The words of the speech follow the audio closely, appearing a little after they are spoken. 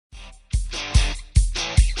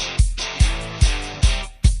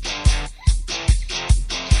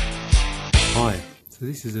So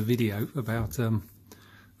this is a video about a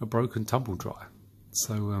broken tumble dryer.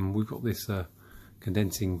 So we've got this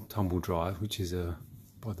condensing tumble dryer, which is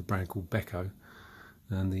by the brand called Beko,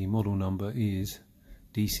 and the model number is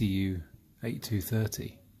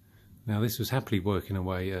DCU8230. Now this was happily working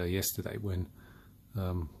away yesterday when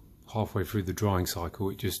halfway through the drying cycle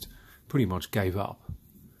it just pretty much gave up.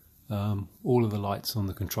 All of the lights on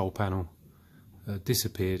the control panel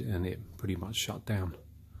disappeared and it pretty much shut down.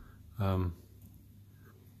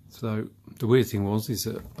 So the weird thing was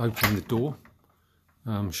that opening the door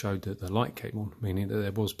showed that the light came on, meaning that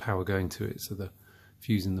there was power going to it, so the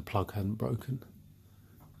fuse in the plug hadn't broken.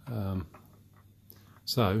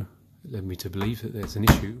 So it led me to believe that there's an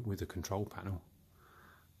issue with the control panel.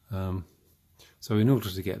 So in order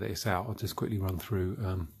to get this out, I'll just quickly run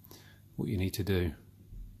through what you need to do.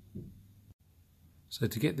 So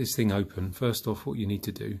to get this thing open, first off what you need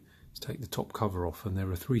to do is take the top cover off, and there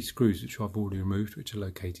are 3 screws which I've already removed, which are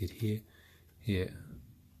located here, here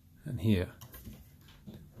and here.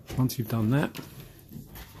 Once you've done that,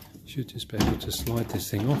 you should just be able to slide this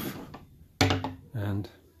thing off and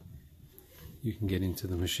you can get into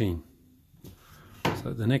the machine.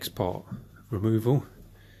 So the next part, removal,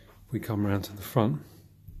 if we come around to the front,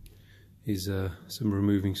 is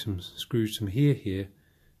removing some screws from here, here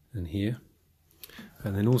and here.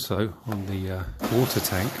 And then also on the water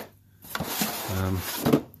tank,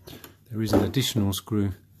 there is an additional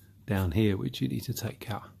screw down here which you need to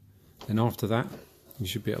take out. Then after that you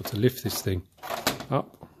should be able to lift this thing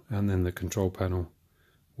up, and then the control panel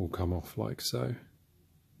will come off like so.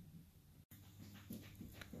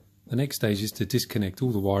 The next stage is to disconnect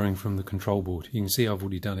all the wiring from the control board. You can see I've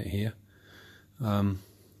already done it here.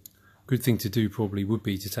 Good thing to do probably would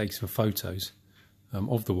be to take some photos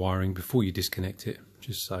of the wiring before you disconnect it,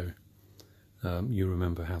 just so you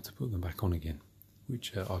remember how to put them back on again,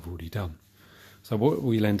 which I've already done. So what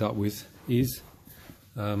we'll end up with is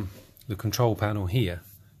the control panel here.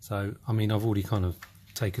 So I mean, I've already kind of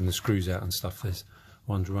taken the screws out and stuff. There's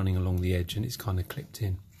ones running along the edge and it's kind of clipped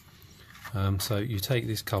in. So you take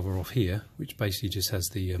this cover off here, which basically just has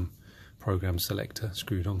the program selector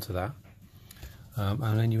screwed onto that,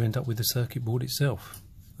 and then you end up with the circuit board itself,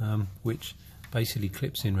 which basically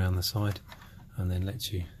clips in around the side and then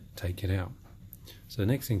lets you take it out. So the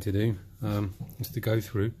next thing to do is to go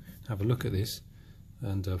through, have a look at this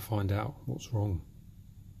and find out what's wrong.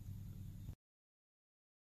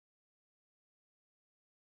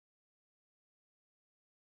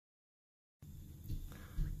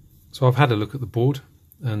 So I've had a look at the board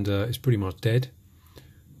and it's pretty much dead.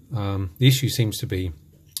 The issue seems to be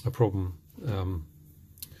a problem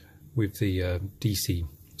with the DC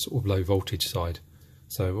sort of low voltage side.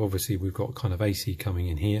 So obviously we've got kind of AC coming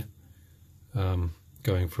in here,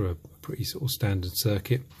 going for a pretty sort of standard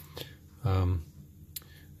circuit. And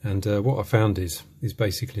what I found is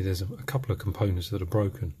basically there's a couple of components that are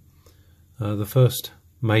broken. The first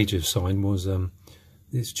major sign was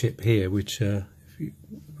this chip here, which if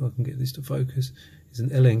I can get this to focus, is an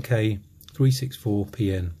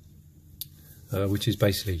LNK364PN, which is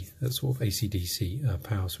basically a sort of AC/DC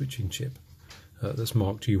power switching chip that's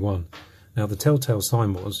marked U1. Now the telltale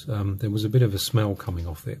sign was there was a bit of a smell coming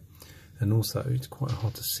off it, and also it's quite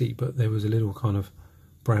hard to see, but there was a little kind of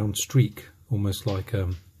brown streak, almost like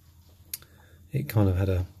it kind of had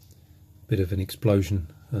a bit of an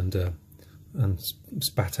explosion and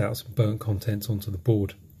spat out some burnt contents onto the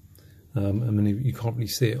board. I mean, you can't really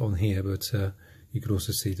see it on here, but you could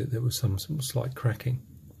also see that there was some slight cracking.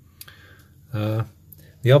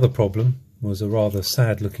 The other problem was a rather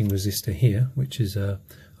sad looking resistor here, which is I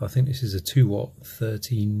think this is a 2 watt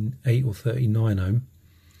 38 or 39 ohm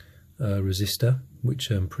resistor, which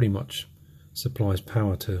pretty much supplies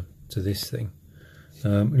power to this thing.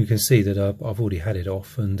 You can see that I've already had it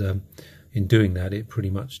off, and in doing that it pretty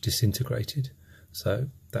much disintegrated, so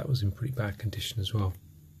that was in pretty bad condition as well.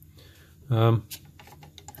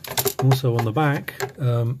 Also on the back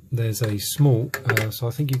there's a small, so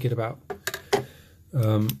I think you get about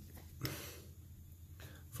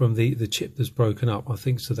from the chip that's broken up, I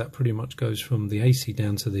think, so that pretty much goes from the AC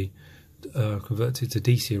down to the converted to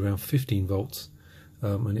DC around 15 volts,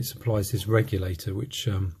 and it supplies this regulator, which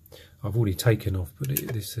I've already taken off, but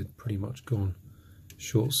this had pretty much gone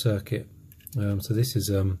short circuit. So this is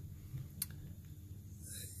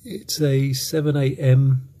it's a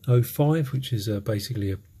 78M05, which is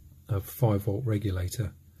basically a 5 volt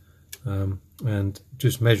regulator, and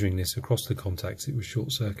just measuring this across the contacts, it was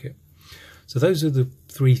short circuit. So those are the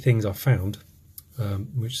 3 things I found,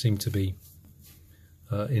 which seem to be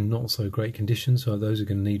in not so great condition, so those are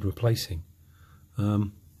going to need replacing.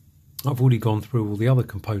 I've already gone through all the other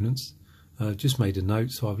components just made a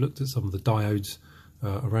note. So I've looked at some of the diodes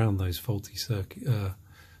around those faulty circuit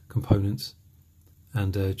components,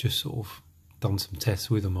 and just sort of done some tests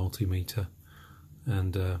with a multimeter,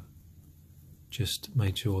 and just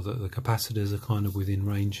made sure that the capacitors are kind of within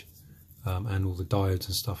range, and all the diodes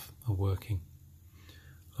and stuff are working.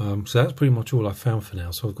 So that's pretty much all I've found for now.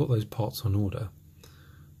 So I've got those parts on order,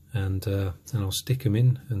 and I'll stick them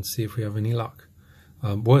in and see if we have any luck.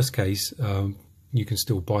 Worst case, you can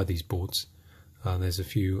still buy these boards. There's a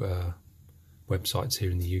few websites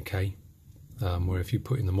here in the UK where if you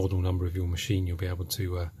put in the model number of your machine, you'll be able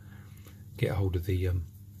to get hold of the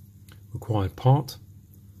required part,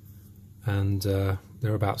 and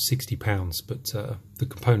they're about £60, but the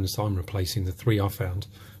components I'm replacing, the three I found,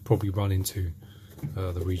 probably run into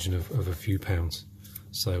the region of a few pounds.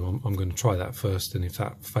 So I'm going to try that first, and if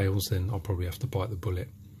that fails, then I'll probably have to bite the bullet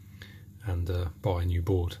and buy a new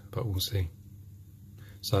board, but we'll see.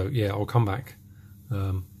 So yeah, I'll come back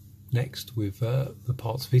next with the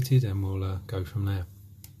parts fitted, and we'll go from there.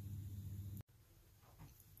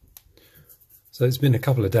 So it's been a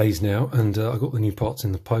couple of days now, and I got the new parts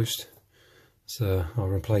in the post. So I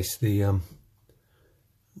replaced the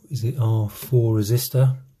is it R4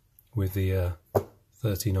 resistor with the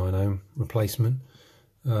 39 ohm replacement.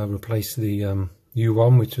 Replaced the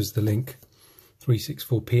U1, which was the Link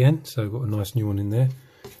 364PN, so got a nice new one in there.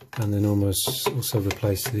 And then also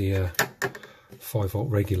replaced the 5-volt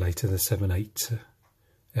regulator, the 78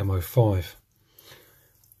 MO5.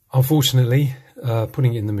 Unfortunately,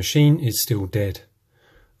 putting it in the machine is still dead.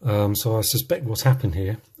 So I suspect what's happened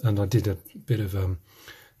here, and I did a bit of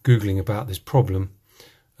Googling about this problem.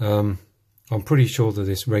 I'm pretty sure that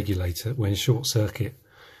this regulator went short circuit,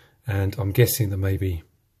 and I'm guessing that maybe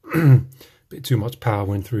a bit too much power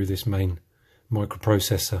went through this main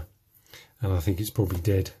microprocessor, and I think it's probably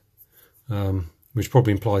dead, which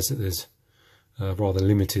probably implies that there's rather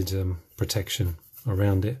limited protection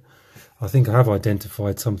around it. I think I have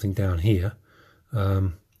identified something down here,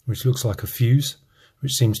 which looks like a fuse,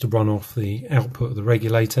 which seems to run off the output of the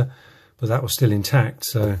regulator, but that was still intact,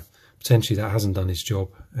 so potentially that hasn't done its job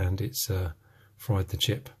and it's fried the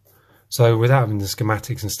chip. So without having the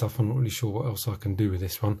schematics and stuff, I'm not really sure what else I can do with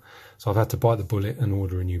this one. So I've had to bite the bullet and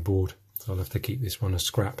order a new board. So I'll have to keep this one a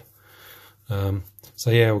scrap. So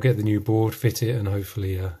yeah, we'll get the new board, fit it, and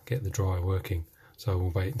hopefully get the dryer working. So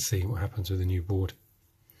we'll wait and see what happens with the new board.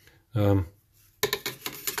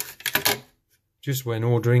 Just when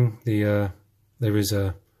ordering, there is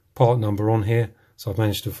a part number on here. So I've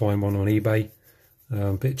managed to find one on eBay.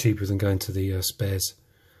 A bit cheaper than going to the spares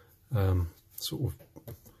sort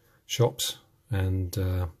of shops, and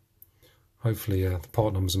hopefully the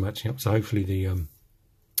part numbers are matching up, so hopefully the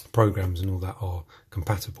programs and all that are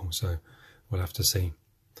compatible, so we'll have to see.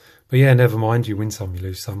 But yeah, never mind, you win some, you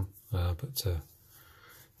lose some, but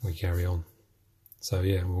we carry on. So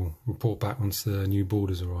yeah, we'll report back once the new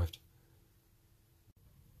board has arrived.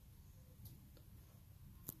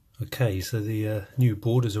 Okay, so the new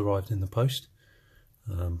board has arrived in the post.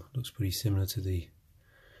 Looks pretty similar to the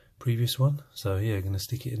previous one, so yeah, going to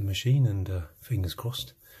stick it in the machine and fingers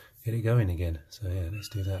crossed get it going again. So yeah, let's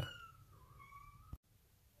do that.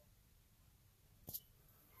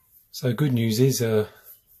 So good news is the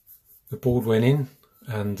board went in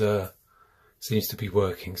and seems to be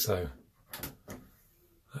working, so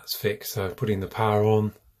that's fixed. So putting the power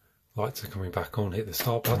on, lights are coming back on, hit the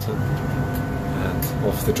start button and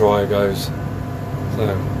off the dryer goes.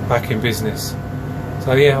 So back in business.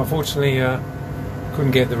 So yeah, unfortunately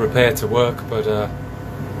couldn't get the repair to work, but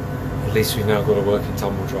at least we've now got a working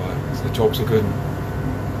tumble dryer, so the job's a good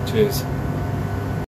one. Cheers.